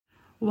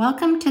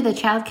Welcome to the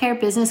Childcare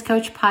Business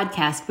Coach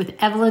podcast with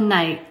Evelyn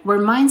Knight, where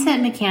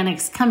mindset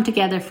mechanics come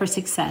together for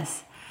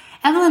success.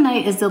 Evelyn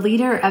Knight is the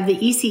leader of the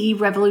ECE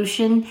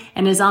revolution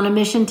and is on a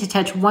mission to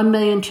touch 1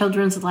 million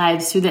children's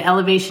lives through the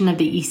elevation of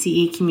the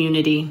ECE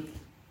community.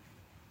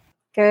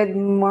 Good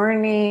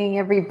morning,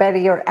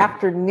 everybody, or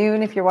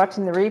afternoon if you're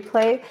watching the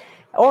replay,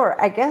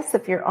 or I guess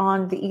if you're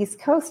on the East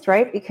Coast,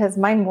 right? Because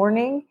my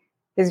morning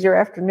is your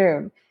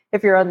afternoon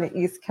if you're on the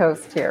East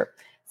Coast here.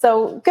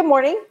 So good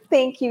morning.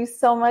 Thank you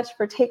so much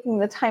for taking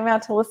the time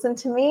out to listen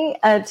to me.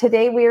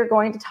 Today, we are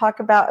going to talk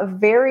about a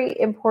very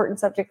important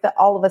subject that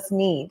all of us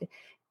need,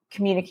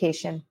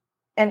 communication,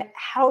 and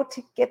how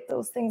to get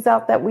those things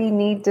out that we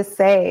need to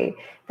say,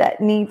 that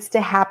needs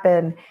to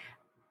happen.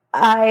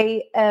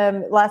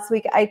 Last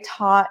week I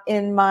taught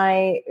in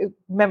my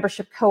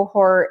membership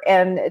cohort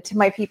and to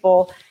my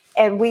people,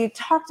 and we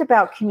talked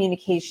about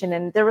communication,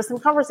 and there were some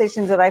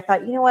conversations that I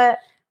thought, you know what?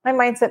 My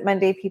Mindset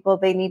Monday people,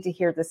 they need to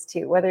hear this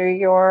too, whether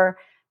you're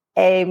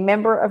a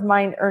member of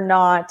mine or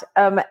not.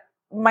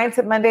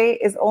 Mindset Monday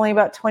is only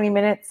about 20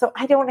 minutes, so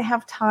I don't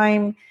have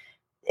time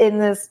in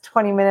this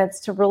 20 minutes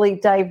to really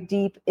dive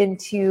deep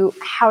into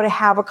how to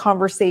have a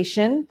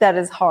conversation that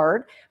is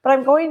hard. But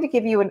I'm going to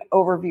give you an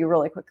overview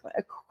really quickly,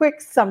 a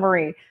quick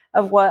summary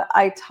of what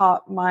I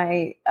taught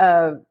my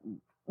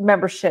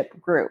membership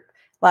group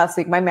last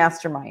week, my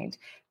mastermind,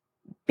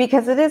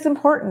 because it is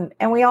important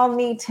and we all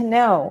need to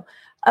know.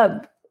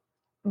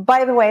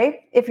 By the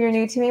way, if you're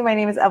new to me, my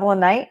name is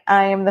Evelyn Knight.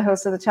 I am the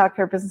host of the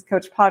Childcare Business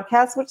Coach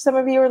podcast, which some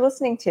of you are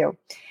listening to.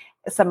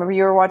 Some of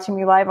you are watching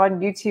me live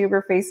on YouTube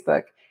or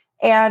Facebook.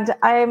 And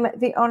I'm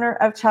the owner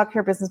of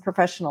Childcare Business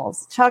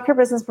Professionals. Childcare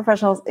Business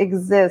Professionals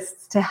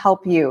exists to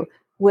help you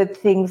with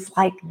things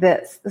like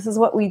this. This is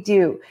what we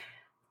do.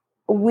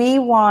 We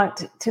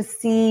want to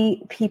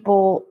see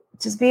people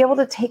just be able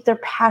to take their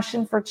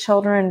passion for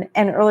children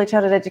and early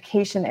childhood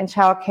education and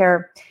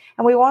childcare,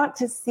 and we want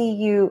to see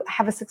you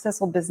have a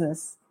successful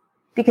business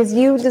because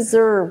you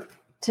deserve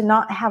to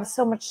not have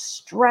so much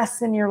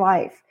stress in your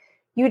life.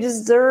 You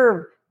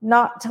deserve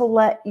not to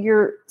let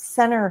your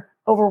center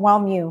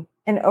overwhelm you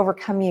and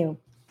overcome you.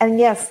 And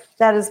yes,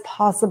 that is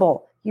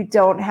possible. You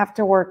don't have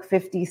to work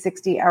 50,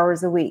 60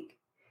 hours a week.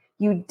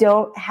 You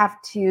don't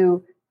have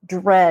to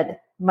dread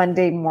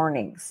Monday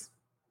mornings.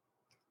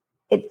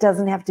 It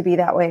doesn't have to be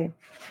that way.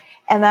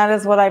 And that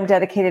is what I'm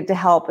dedicated to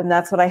help. And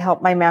that's what I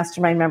help my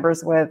mastermind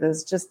members with,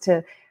 is just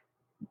to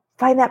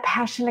find that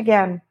passion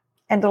again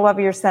and to love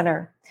your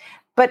center.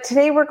 But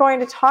today we're going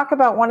to talk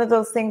about one of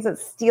those things that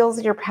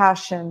steals your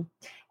passion,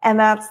 and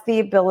that's the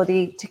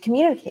ability to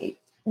communicate.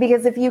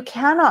 Because if you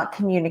cannot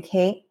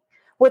communicate,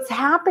 what's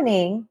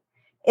happening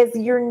is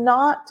you're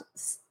not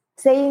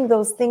saying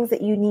those things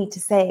that you need to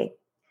say.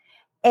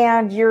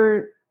 And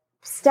your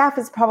staff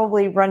is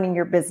probably running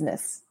your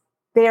business.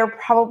 They are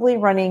probably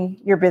running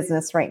your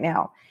business right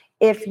now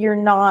if you're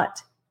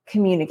not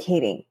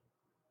communicating.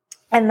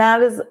 And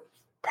that is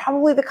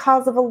probably the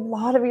cause of a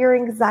lot of your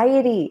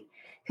anxiety,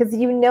 because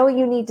you know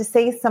you need to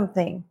say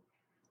something.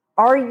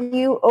 Are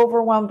you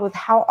overwhelmed with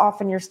how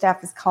often your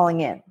staff is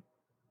calling in?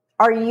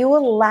 Are you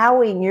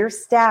allowing your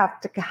staff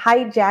to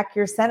hijack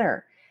your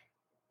center?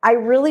 I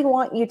really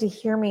want you to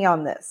hear me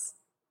on this.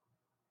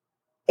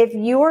 If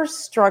you are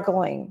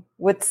struggling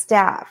with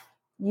staff,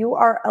 you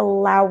are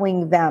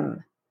allowing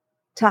them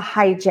to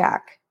hijack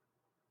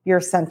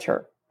your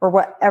center or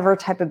whatever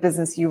type of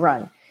business you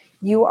run.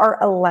 You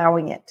are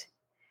allowing it.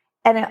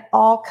 And it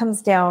all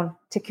comes down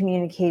to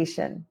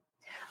communication.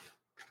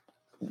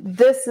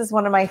 This is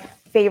one of my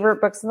favorite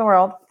books in the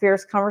world,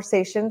 Fierce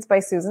Conversations by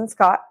Susan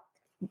Scott.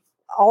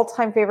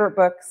 All-time favorite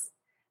books.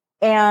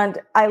 And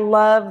I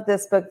love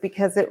this book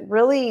because it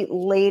really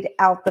laid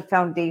out the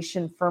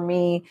foundation for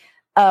me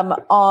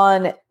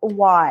on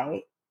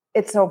why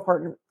it's so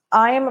important.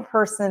 I am a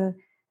person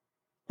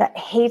that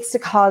hates to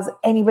cause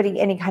anybody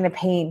any kind of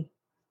pain.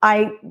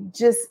 I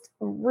just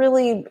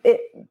really,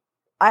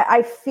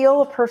 I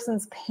feel a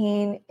person's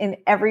pain in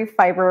every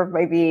fiber of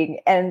my being.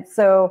 And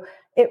so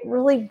it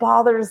really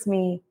bothers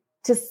me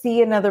to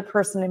see another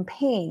person in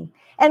pain.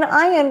 And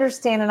I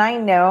understand and I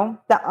know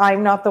that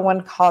I'm not the one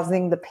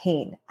causing the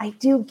pain. I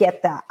do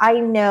get that. I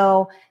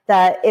know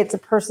that it's a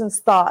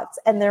person's thoughts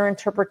and their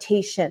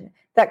interpretation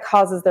that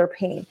causes their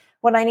pain.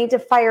 When I need to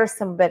fire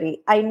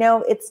somebody, I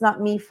know it's not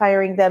me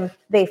firing them.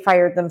 They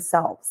fired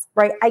themselves,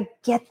 right? I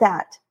get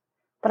that.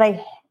 But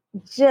I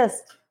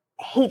just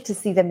hate to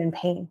see them in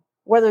pain,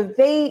 whether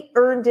they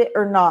earned it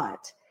or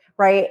not,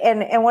 right?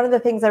 And one of the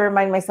things I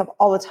remind myself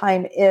all the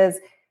time is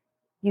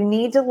you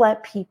need to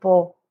let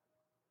people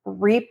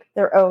reap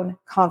their own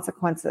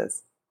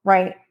consequences,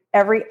 right?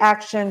 Every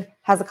action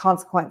has a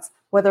consequence,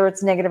 whether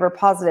it's negative or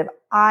positive.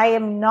 I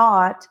am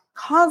not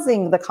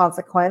causing the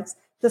consequence.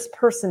 This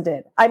person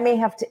did. I may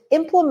have to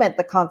implement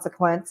the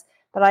consequence,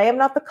 but I am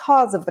not the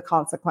cause of the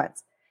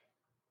consequence.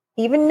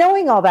 Even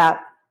knowing all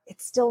that,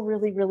 it's still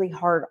really, really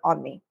hard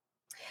on me.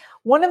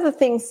 One of the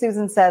things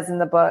Susan says in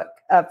the book,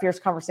 Fierce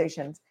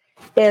Conversations,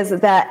 is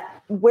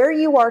that where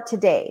you are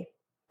today,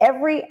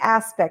 every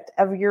aspect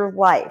of your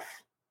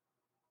life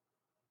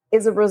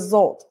is a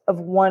result of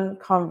one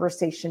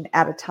conversation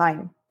at a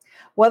time.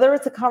 Whether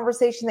it's a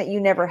conversation that you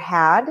never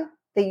had,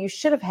 that you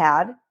should have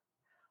had,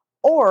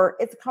 or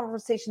it's a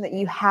conversation that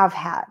you have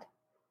had.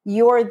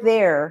 You're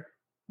there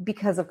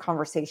because of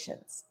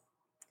conversations.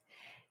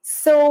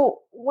 So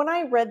when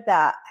I read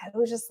that, I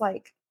was just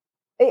like,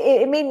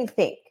 it made me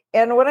think.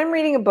 And when I'm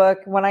reading a book,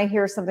 when I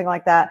hear something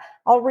like that,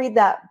 I'll read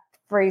that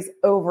phrase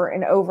over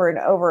and over and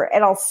over,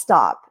 and I'll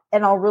stop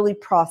and I'll really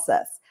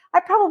process. I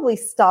probably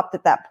stopped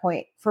at that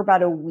point for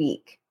about a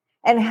week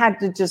and had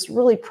to just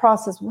really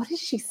process, what is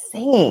she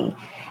saying?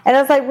 And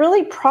as I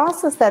really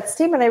processed that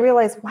statement, I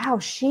realized, wow,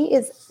 she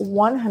is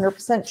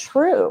 100%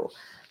 true.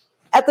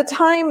 At the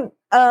time,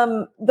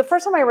 the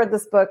first time I read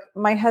this book,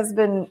 my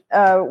husband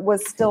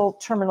was still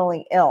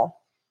terminally ill.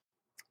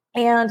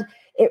 And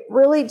it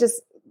really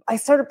just, I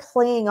started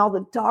playing all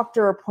the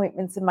doctor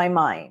appointments in my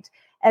mind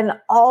and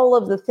all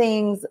of the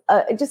things,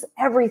 just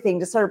everything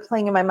just started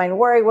playing in my mind,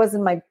 where I was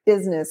in my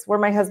business, where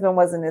my husband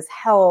was in his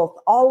health,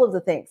 all of the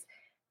things.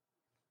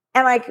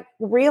 And I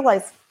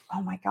realized,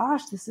 oh my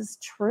gosh, this is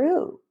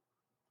true.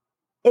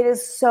 It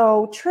is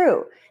so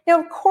true. Now,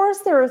 of course,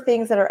 there are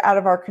things that are out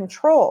of our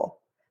control,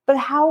 but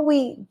how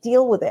we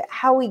deal with it,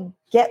 how we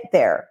get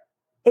there,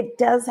 it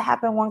does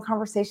happen one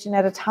conversation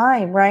at a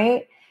time,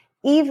 right?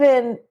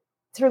 Even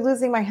through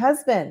losing my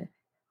husband,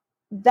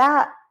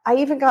 that I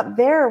even got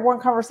there one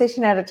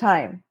conversation at a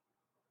time.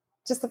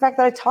 Just the fact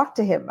that I talked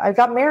to him, I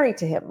got married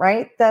to him,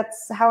 right?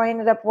 That's how I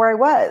ended up where I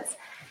was.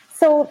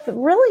 So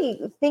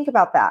really think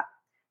about that.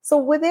 So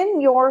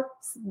within your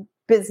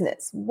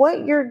business,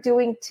 what you're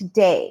doing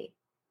today,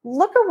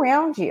 look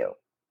around you.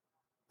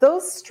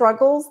 Those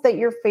struggles that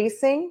you're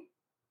facing,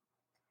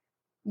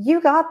 you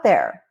got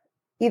there.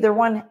 Either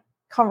one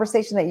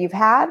conversation that you've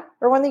had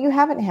or one that you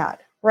haven't had,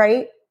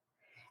 right?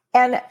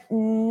 And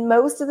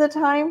most of the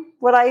time,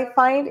 what I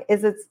find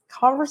is it's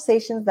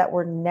conversations that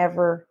were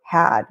never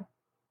had.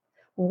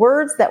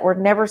 Words that were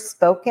never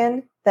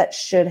spoken that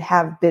should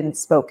have been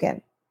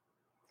spoken.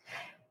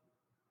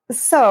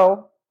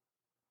 So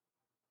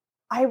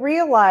I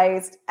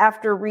realized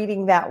after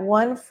reading that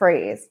one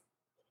phrase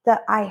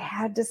that I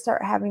had to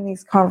start having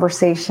these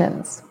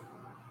conversations.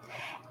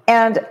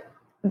 And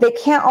they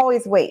can't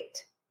always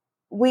wait.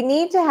 We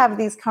need to have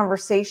these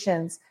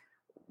conversations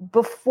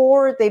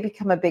before they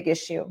become a big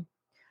issue.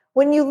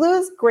 When you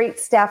lose great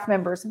staff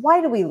members,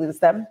 why do we lose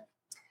them?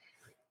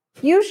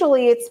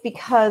 Usually it's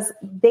because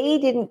they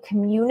didn't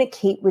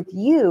communicate with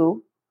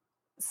you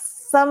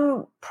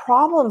some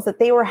problems that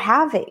they were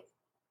having,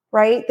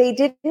 right? They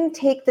didn't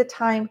take the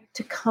time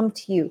to come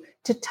to you,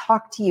 to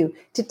talk to you,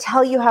 to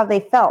tell you how they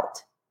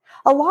felt.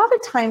 A lot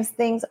of times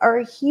things are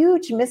a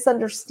huge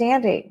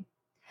misunderstanding,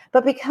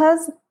 but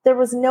because there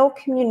was no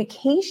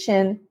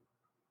communication,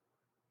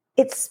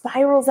 it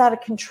spirals out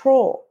of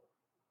control.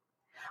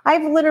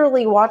 I've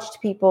literally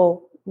watched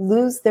people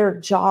lose their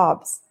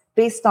jobs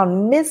based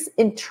on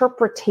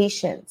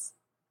misinterpretations.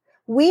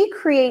 We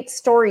create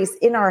stories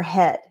in our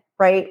head,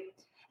 right?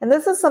 And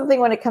this is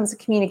something when it comes to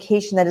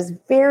communication that is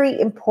very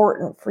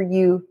important for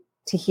you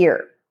to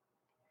hear.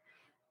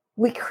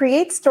 We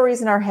create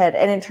stories in our head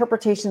and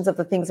interpretations of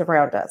the things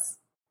around us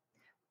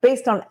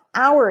based on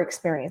our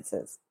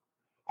experiences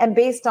and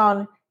based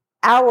on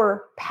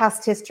our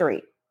past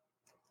history.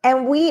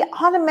 And we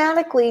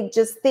automatically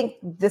just think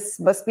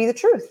this must be the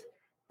truth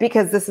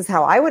because this is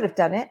how I would have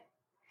done it.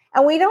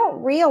 And we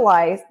don't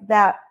realize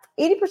that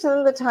 80%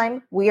 of the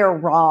time we are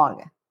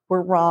wrong.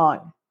 We're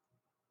wrong.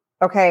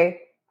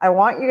 Okay. I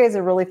want you guys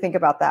to really think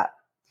about that.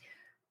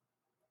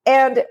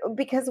 And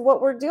because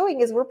what we're doing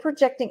is we're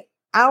projecting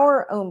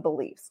our own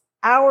beliefs,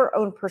 our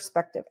own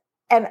perspective.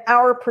 And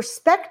our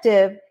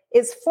perspective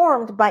is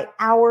formed by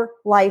our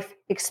life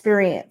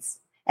experience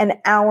and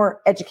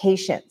our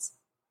educations.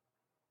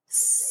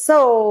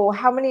 So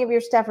how many of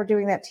your staff are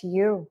doing that to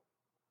you?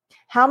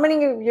 How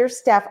many of your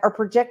staff are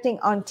projecting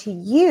onto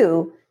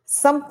you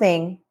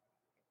something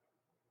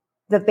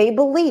that they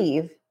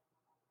believe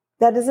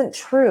that isn't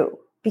true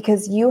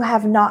because you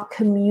have not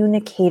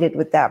communicated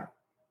with them?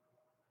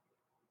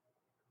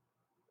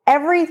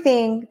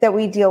 Everything that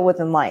we deal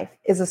with in life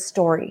is a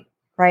story,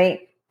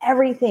 right?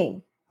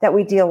 Everything that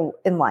we deal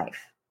in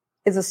life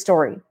is a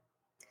story.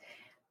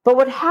 But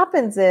what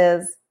happens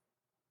is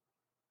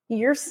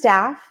your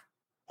staff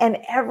and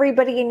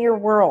everybody in your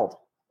world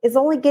is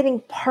only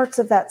getting parts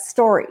of that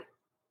story.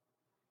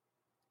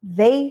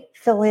 They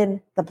fill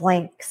in the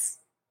blanks.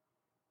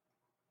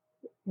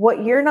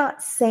 What you're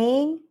not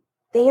saying,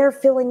 they are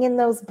filling in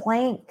those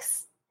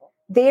blanks.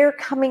 They're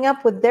coming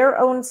up with their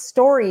own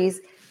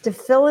stories to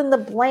fill in the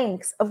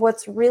blanks of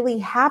what's really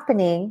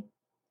happening.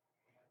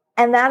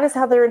 And that is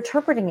how they're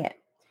interpreting it.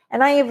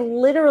 And I have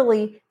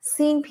literally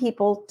seen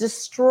people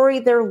destroy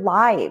their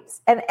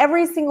lives. And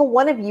every single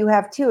one of you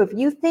have too. If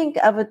you think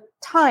of a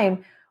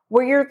time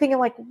where you're thinking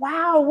like,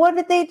 wow, what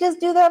did they just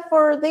do that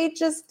for?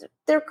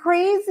 They're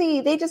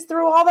crazy. They just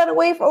threw all that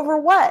away over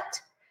what?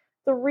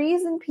 The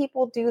reason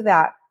people do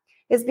that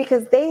is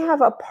because they have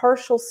a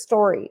partial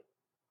story.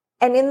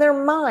 And in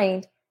their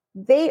mind,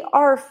 they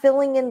are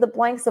filling in the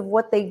blanks of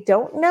what they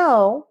don't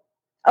know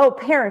Oh,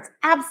 parents,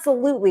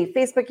 absolutely.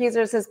 Facebook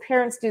users says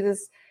parents do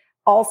this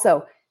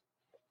also.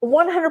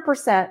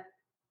 100%,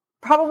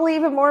 probably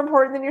even more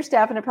important than your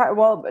staff. And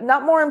well,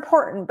 not more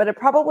important, but it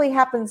probably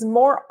happens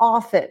more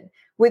often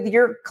with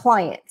your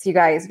clients, you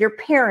guys. Your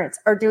parents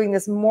are doing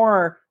this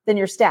more than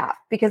your staff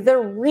because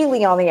they're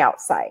really on the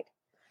outside.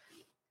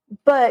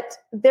 But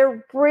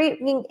they're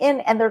breaking in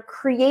and they're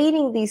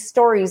creating these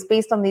stories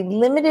based on the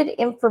limited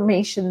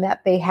information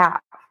that they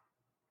have.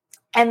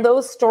 And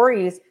those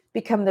stories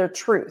become their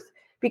truth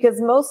because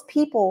most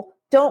people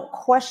don't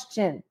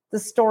question the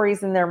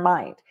stories in their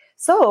mind.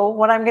 So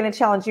what I'm going to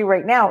challenge you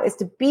right now is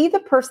to be the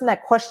person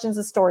that questions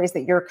the stories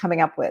that you're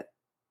coming up with.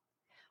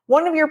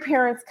 One of your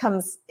parents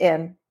comes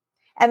in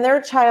and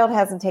their child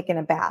hasn't taken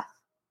a bath.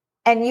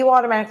 And you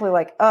automatically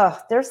like, oh,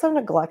 they're so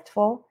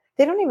neglectful.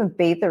 They don't even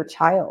bathe their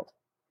child.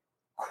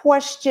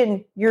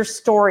 Question your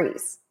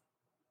stories.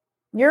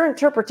 Your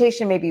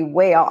interpretation may be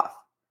way off.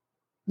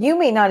 You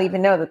may not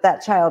even know that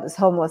that child is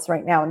homeless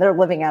right now and they're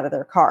living out of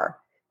their car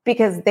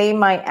because they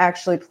might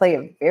actually play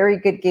a very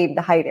good game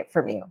to hide it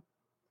from you.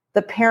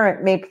 The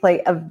parent may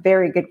play a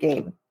very good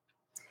game.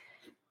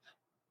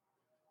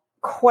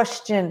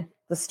 Question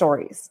the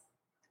stories.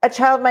 A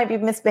child might be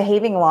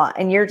misbehaving a lot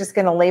and you're just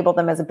going to label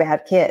them as a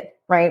bad kid,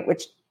 right?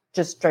 Which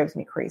just drives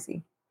me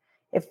crazy.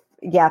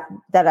 That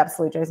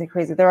absolutely drives me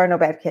crazy. There are no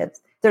bad kids.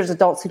 There's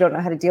adults who don't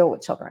know how to deal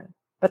with children,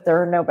 but there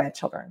are no bad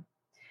children.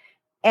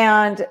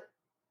 And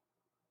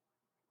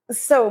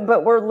so,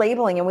 but we're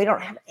labeling and we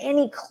don't have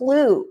any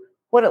clue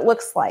what it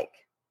looks like.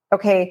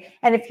 Okay.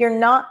 And if you're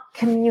not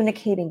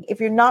communicating, if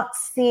you're not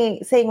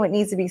saying what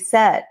needs to be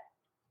said,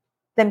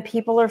 then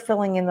people are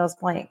filling in those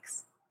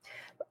blanks.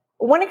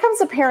 When it comes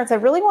to parents, I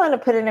really want to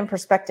put it in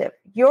perspective.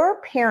 Your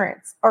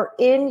parents are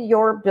in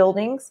your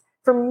buildings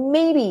for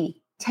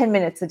maybe 10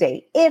 minutes a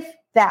day, if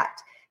that.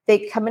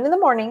 They come in the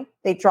morning,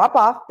 they drop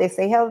off, they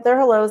say their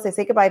hellos, they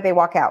say goodbye, they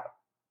walk out.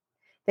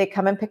 They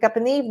come and pick up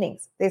in the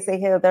evenings. They say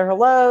their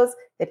hellos,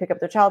 they pick up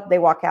their child, they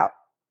walk out.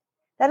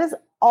 That is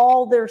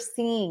all they're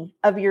seeing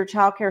of your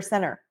childcare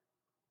center.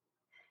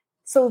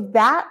 So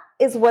that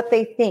is what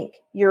they think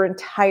your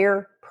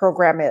entire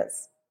program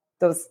is,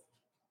 those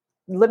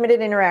limited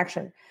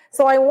interaction.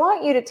 So I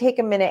want you to take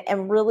a minute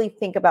and really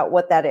think about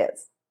what that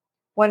is.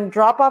 When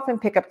drop off and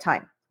pickup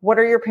time, what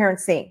are your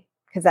parents seeing?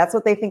 Because that's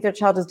what they think their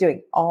child is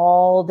doing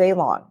all day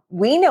long.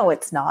 We know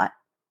it's not,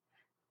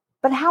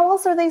 but how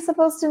else are they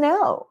supposed to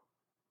know?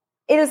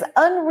 It is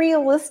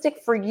unrealistic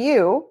for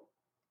you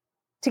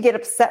to get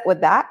upset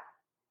with that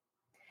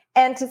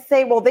and to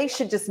say, well, they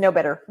should just know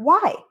better.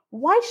 Why?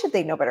 Why should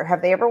they know better?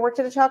 Have they ever worked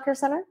at a childcare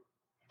center?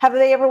 Have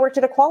they ever worked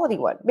at a quality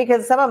one?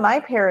 Because some of my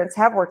parents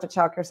have worked at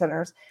childcare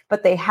centers,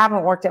 but they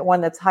haven't worked at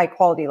one that's high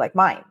quality like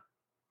mine.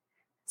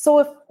 So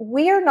if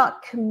we are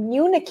not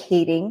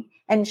communicating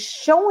and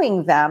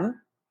showing them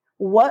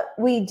what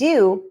we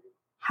do,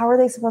 how are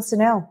they supposed to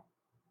know?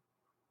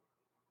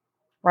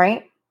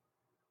 Right?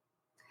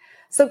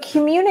 So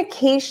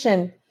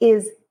communication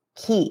is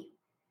key.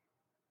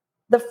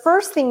 The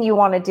first thing you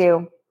want to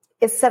do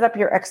is set up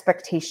your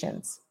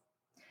expectations.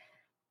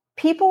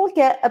 People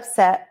get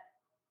upset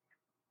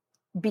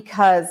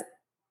because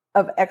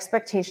of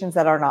expectations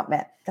that are not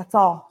met. That's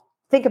all.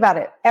 Think about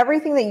it.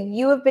 Everything that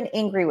you have been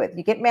angry with,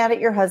 you get mad at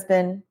your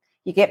husband,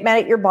 you get mad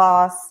at your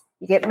boss,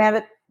 you get mad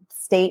at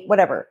state,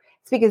 whatever.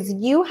 It's because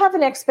you have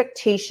an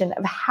expectation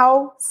of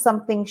how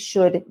something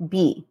should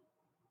be.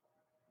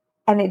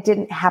 And it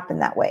didn't happen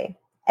that way.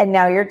 And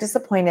now you're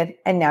disappointed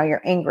and now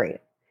you're angry.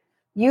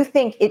 You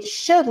think it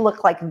should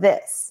look like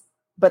this,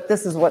 but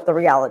this is what the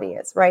reality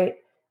is, right?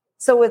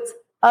 So it's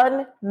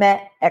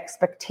unmet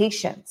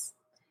expectations.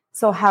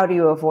 So how do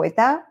you avoid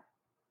that?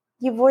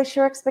 You voice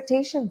your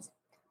expectations.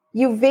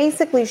 You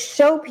basically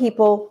show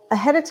people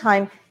ahead of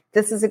time,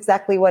 this is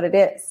exactly what it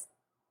is,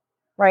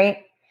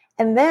 right?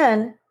 And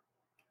then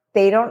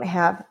they don't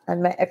have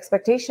unmet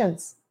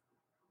expectations.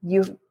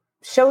 You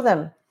show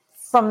them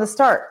from the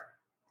start,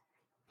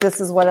 this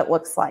is what it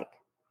looks like.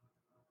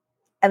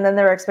 And then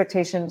their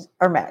expectations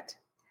are met.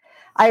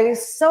 I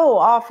so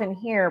often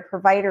hear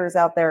providers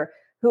out there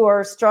who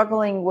are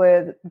struggling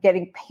with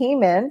getting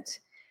payment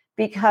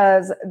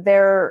because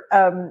their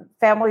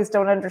families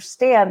don't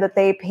understand that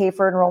they pay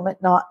for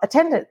enrollment, not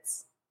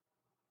attendance.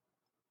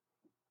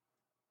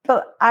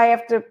 But I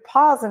have to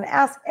pause and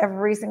ask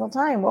every single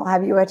time, well,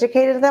 have you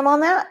educated them on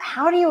that?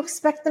 How do you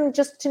expect them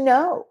just to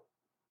know?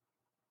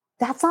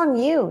 That's on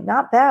you,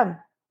 not them.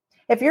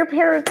 If your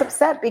parent's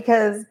upset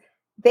because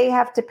they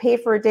have to pay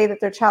for a day that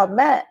their child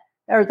met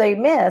or they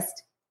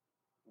missed,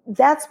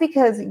 that's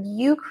because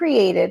you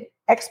created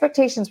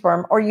expectations for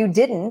them or you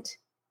didn't,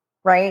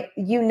 right?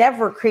 You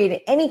never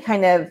created any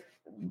kind of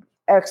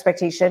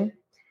expectation.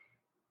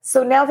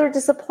 So now they're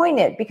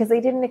disappointed because they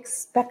didn't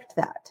expect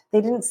that.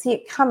 They didn't see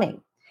it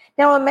coming.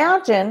 Now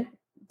imagine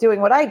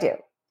doing what I do.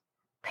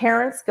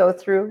 Parents go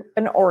through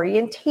an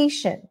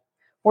orientation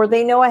where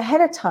they know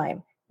ahead of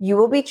time, you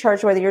will be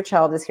charged whether your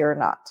child is here or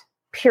not,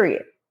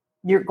 period.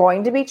 You're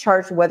going to be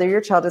charged whether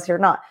your child is here or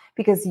not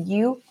because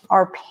you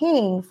are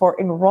paying for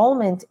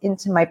enrollment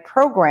into my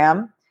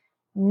program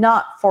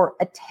not for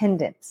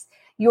attendance.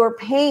 You're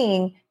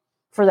paying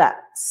for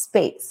that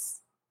space.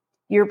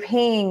 You're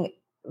paying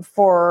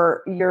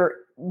for your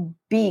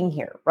being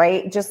here,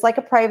 right? Just like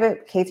a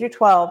private K through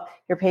 12,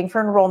 you're paying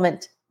for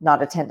enrollment,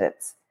 not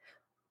attendance.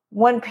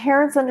 When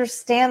parents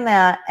understand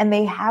that and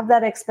they have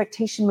that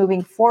expectation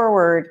moving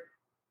forward,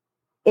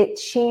 it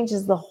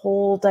changes the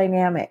whole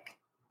dynamic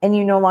and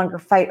you no longer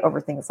fight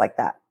over things like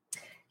that.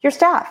 Your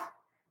staff.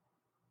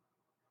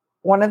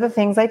 One of the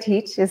things I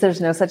teach is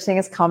there's no such thing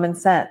as common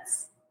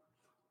sense.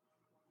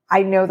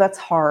 I know that's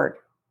hard,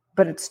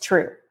 but it's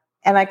true.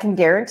 And I can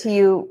guarantee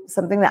you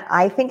something that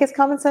I think is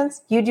common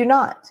sense, you do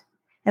not.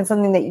 And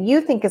something that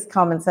you think is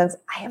common sense,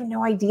 I have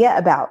no idea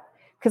about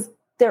because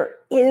there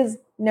is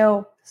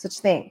no such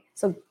thing.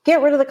 So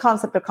get rid of the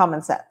concept of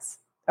common sense.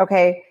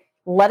 Okay.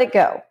 Let it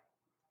go.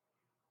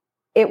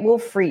 It will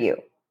free you.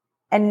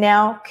 And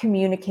now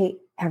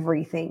communicate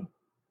everything.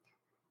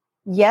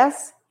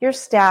 Yes, your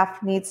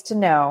staff needs to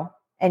know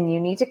and you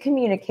need to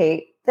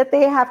communicate that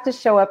they have to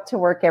show up to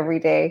work every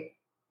day.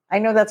 I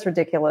know that's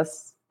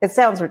ridiculous. It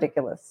sounds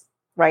ridiculous,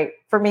 right?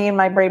 For me and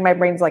my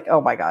brain's like,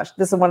 oh my gosh,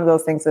 this is one of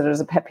those things that is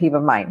a pet peeve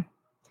of mine.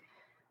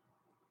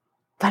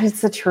 But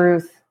it's the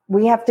truth.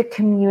 We have to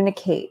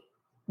communicate.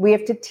 We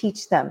have to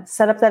teach them,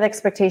 set up that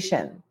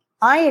expectation.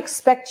 I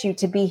expect you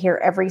to be here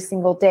every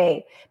single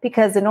day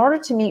because in order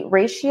to meet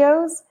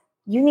ratios,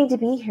 you need to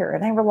be here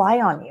and I rely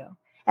on you.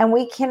 And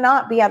we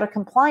cannot be out of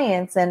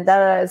compliance and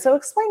so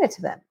explain it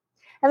to them.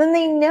 And then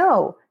they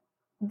know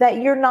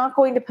that you're not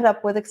going to put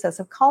up with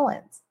excessive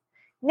call-ins.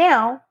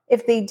 Now,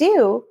 if they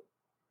do,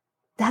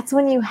 that's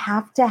when you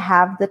have to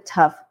have the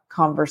tough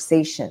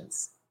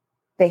conversations.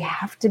 They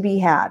have to be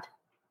had.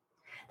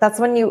 That's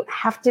when you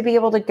have to be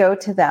able to go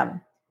to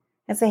them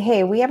and say,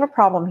 hey, we have a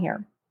problem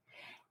here.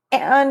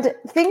 And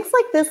things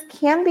like this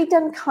can be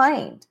done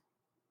kind.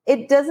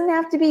 It doesn't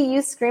have to be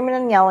you screaming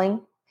and yelling.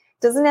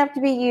 It doesn't have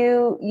to be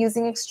you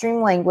using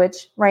extreme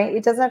language, right?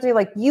 It doesn't have to be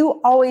like,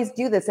 you always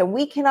do this and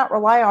we cannot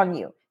rely on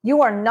you.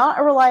 You are not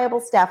a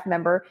reliable staff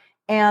member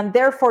and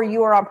therefore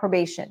you are on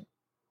probation.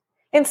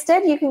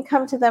 Instead, you can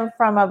come to them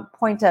from a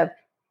point of,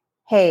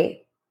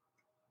 hey,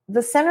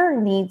 the center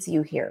needs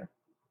you here.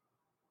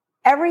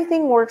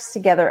 Everything works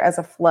together as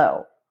a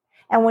flow.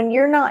 And when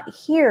you're not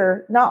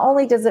here, not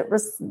only does it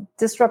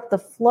disrupt the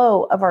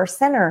flow of our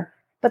center,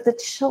 but the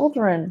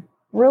children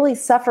really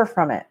suffer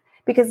from it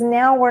because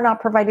now we're not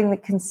providing the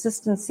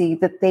consistency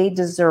that they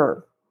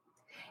deserve.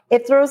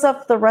 It throws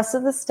off the rest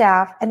of the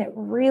staff and it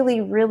really,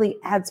 really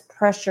adds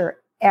pressure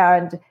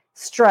and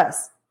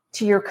stress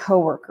to your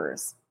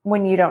coworkers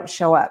when you don't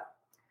show up.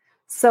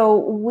 So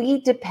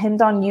we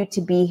depend on you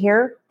to be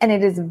here and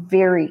it is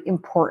very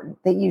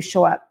important that you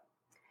show up.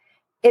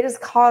 It is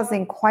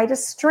causing quite a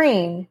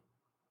strain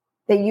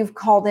that you've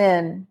called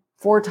in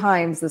 4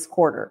 times this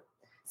quarter.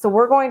 So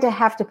we're going to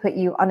have to put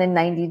you on a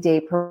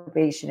 90-day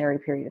probationary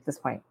period at this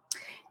point.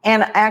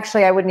 And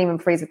actually, I wouldn't even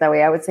phrase it that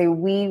way. I would say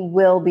we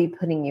will be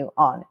putting you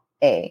on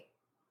a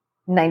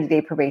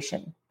 90-day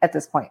probation at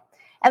this point.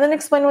 And then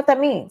explain what that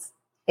means.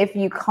 If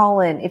you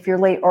call in, if you're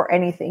late or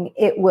anything,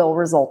 it will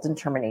result in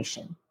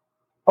termination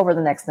over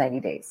the next 90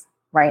 days,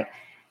 right?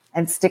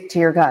 And stick to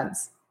your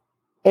guns.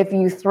 If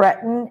you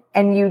threaten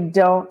and you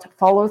don't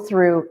follow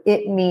through,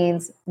 it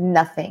means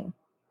nothing.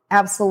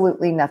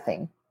 Absolutely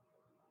nothing.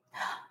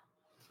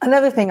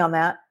 Another thing on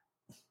that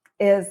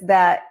is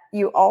that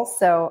you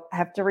also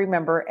have to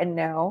remember and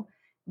know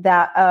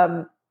that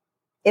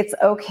it's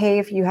okay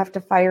if you have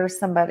to fire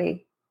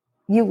somebody.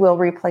 You will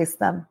replace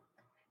them.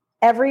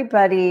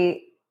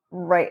 Everybody,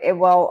 right?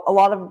 Well, a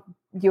lot of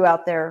you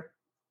out there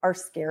are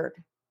scared.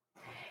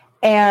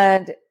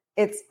 And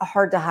it's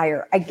hard to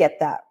hire. I get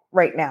that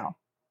right now.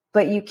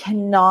 But you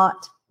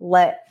cannot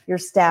let your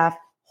staff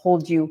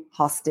hold you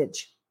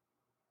hostage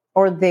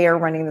or they're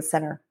running the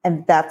center.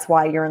 And that's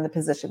why you're in the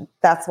position.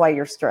 That's why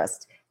you're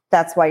stressed.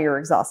 That's why you're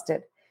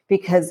exhausted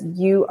because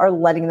you are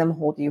letting them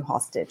hold you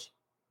hostage.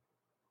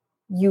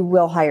 You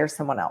will hire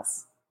someone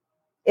else.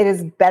 It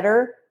is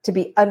better to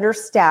be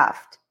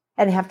understaffed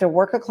and have to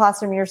work a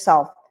classroom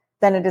yourself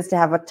than it is to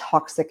have a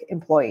toxic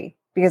employee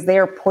because they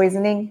are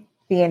poisoning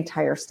the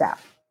entire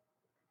staff.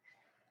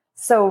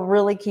 So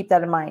really keep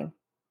that in mind.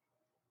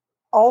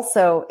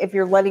 Also, if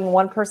you're letting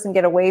one person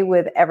get away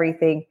with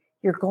everything,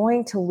 you're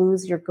going to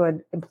lose your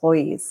good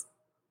employees.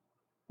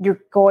 You're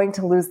going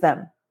to lose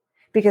them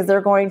because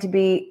they're going to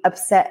be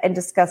upset and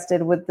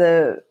disgusted with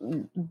the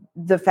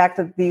fact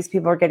that these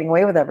people are getting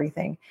away with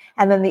everything.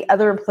 And then the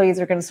other employees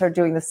are going to start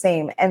doing the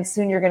same. And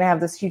soon you're going to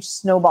have this huge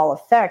snowball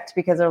effect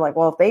because they're like,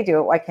 well, if they do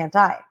it, why can't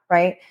I?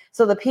 Right?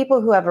 So the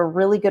people who have a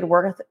really good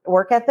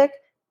work ethic,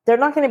 they're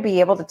not going to be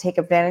able to take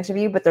advantage of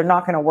you, but they're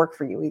not going to work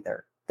for you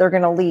either. They're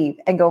going to leave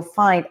and go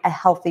find a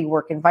healthy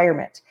work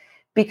environment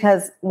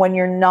because when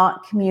you're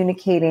not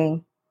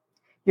communicating,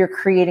 you're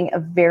creating a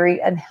very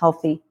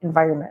unhealthy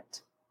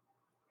environment.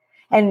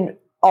 And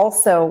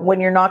also when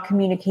you're not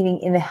communicating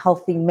in a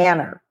healthy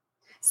manner.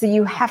 So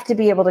you have to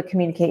be able to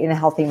communicate in a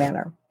healthy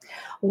manner.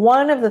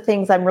 One of the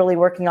things I'm really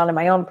working on in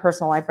my own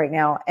personal life right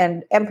now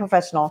and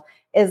professional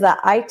is that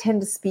I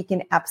tend to speak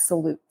in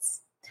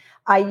absolutes.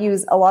 I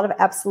use a lot of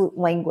absolute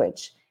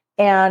language.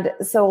 And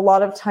so a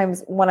lot of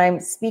times when I'm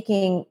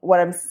speaking, what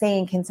I'm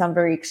saying can sound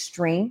very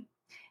extreme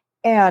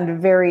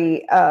and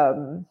very,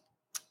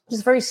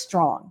 just very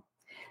strong.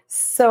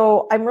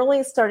 So I'm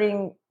really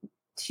starting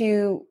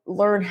to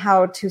learn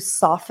how to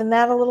soften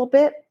that a little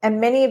bit.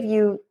 And many of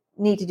you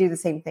need to do the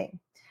same thing.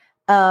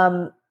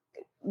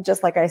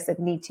 Just like I said,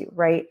 need to,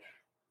 right?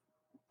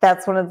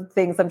 That's one of the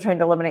things I'm trying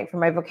to eliminate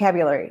from my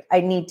vocabulary.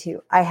 I need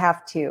to, I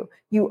have to,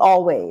 you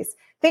always.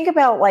 Think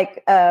about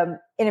like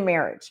in a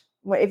marriage.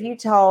 If you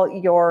tell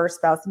your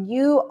spouse,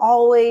 you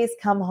always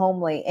come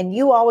home late and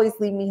you always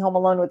leave me home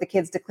alone with the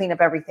kids to clean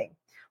up everything.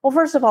 Well,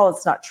 first of all,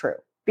 it's not true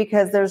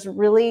because there's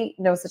really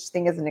no such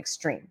thing as an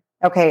extreme.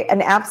 Okay.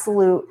 An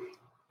absolute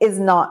is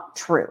not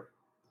true.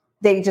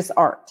 They just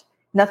aren't.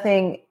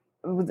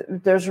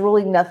 There's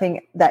really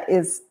nothing that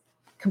is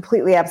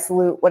completely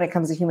absolute when it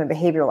comes to human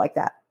behavior like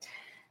that.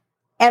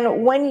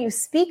 And when you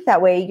speak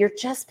that way, you're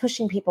just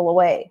pushing people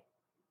away.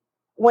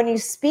 When you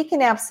speak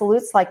in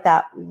absolutes like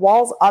that,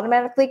 walls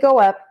automatically go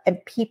up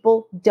and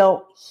people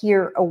don't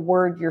hear a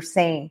word you're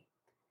saying.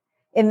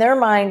 In their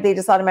mind, they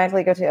just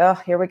automatically go to, oh,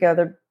 here we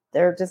go.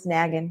 They're just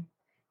nagging.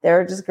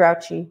 They're just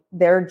grouchy.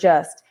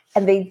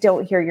 And they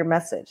don't hear your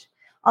message.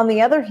 On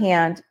the other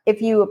hand,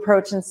 if you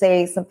approach and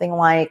say something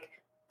like,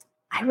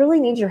 I really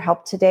need your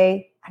help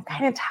today. I'm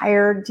kind of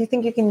tired. Do you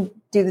think you can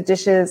do the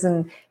dishes?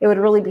 And it would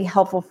really be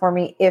helpful for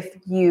me if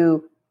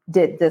you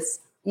did this,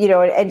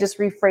 and just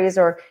rephrase,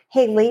 or,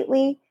 hey,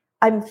 lately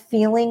I'm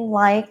feeling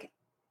like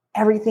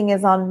everything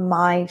is on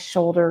my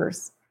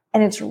shoulders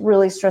and it's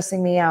really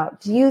stressing me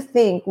out. Do you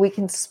think we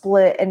can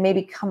split and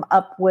maybe come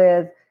up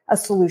with a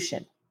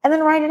solution and then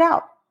write it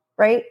out,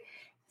 right?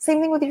 Same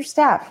thing with your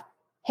staff.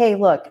 Hey,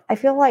 look, I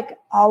feel like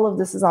all of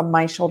this is on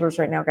my shoulders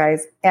right now,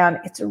 guys.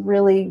 And it's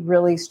really,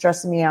 really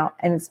stressing me out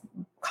and it's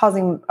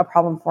causing a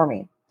problem for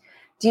me.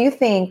 Do you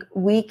think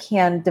we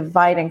can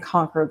divide and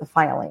conquer the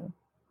filing?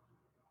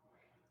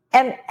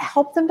 And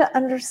help them to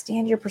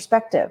understand your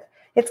perspective.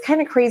 It's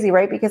kind of crazy,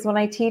 right? Because when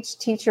I teach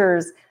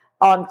teachers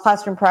on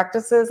classroom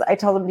practices, I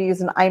tell them to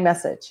use an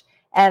iMessage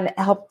and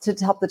help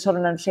the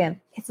children understand.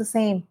 It's the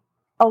same.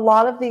 A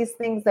lot of these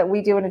things that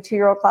we do in a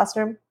 2-year-old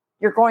classroom,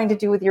 you're going to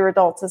do with your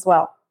adults as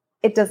well.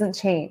 It doesn't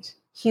change.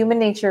 Human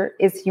nature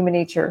is human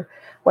nature,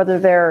 whether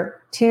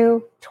they're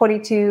 2,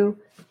 22,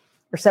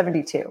 or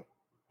 72.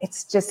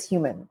 It's just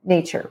human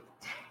nature.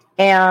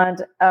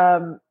 And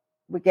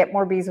we get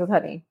more bees with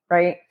honey,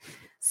 right?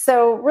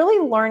 So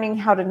really learning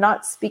how to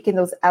not speak in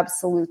those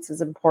absolutes is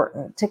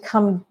important. To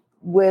come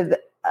with,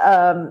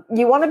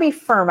 you want to be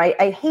firm.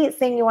 I hate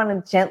saying you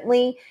want to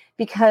gently,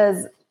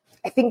 because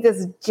I think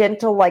this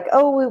gentle, like,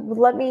 oh,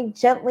 let me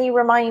gently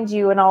remind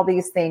you and all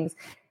these things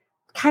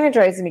kind of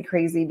drives me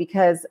crazy,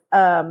 because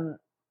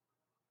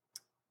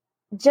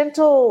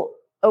gentle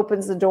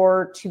opens the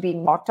door to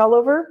being walked all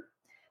over,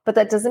 but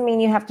that doesn't mean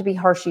you have to be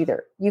harsh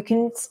either. You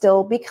can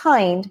still be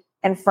kind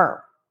and firm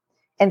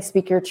and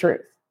speak your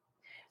truth.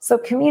 So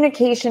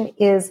communication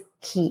is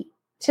key.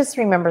 Just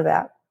remember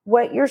that.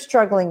 What you're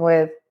struggling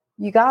with,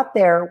 you got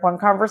there one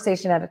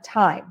conversation at a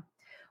time.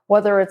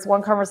 Whether it's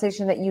one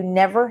conversation that you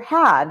never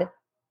had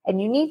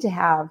and you need to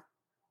have,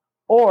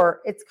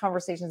 or it's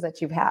conversations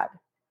that you've had.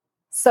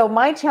 So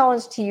my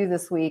challenge to you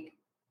this week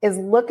is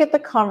look at the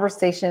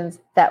conversations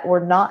that were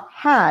not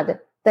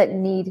had that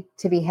need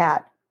to be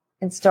had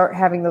and start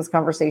having those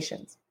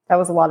conversations. That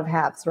was a lot of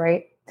haves,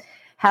 right?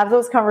 Have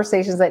those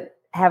conversations that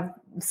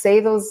say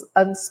those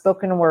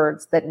unspoken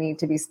words that need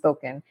to be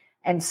spoken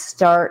and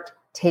start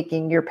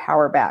taking your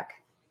power back.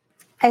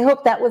 I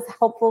hope that was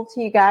helpful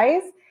to you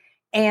guys.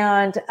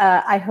 And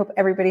I hope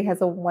everybody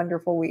has a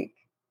wonderful week.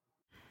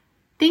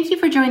 Thank you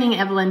for joining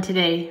Evelyn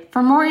today.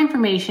 For more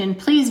information,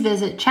 please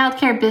visit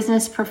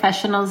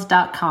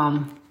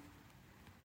childcarebusinessprofessionals.com.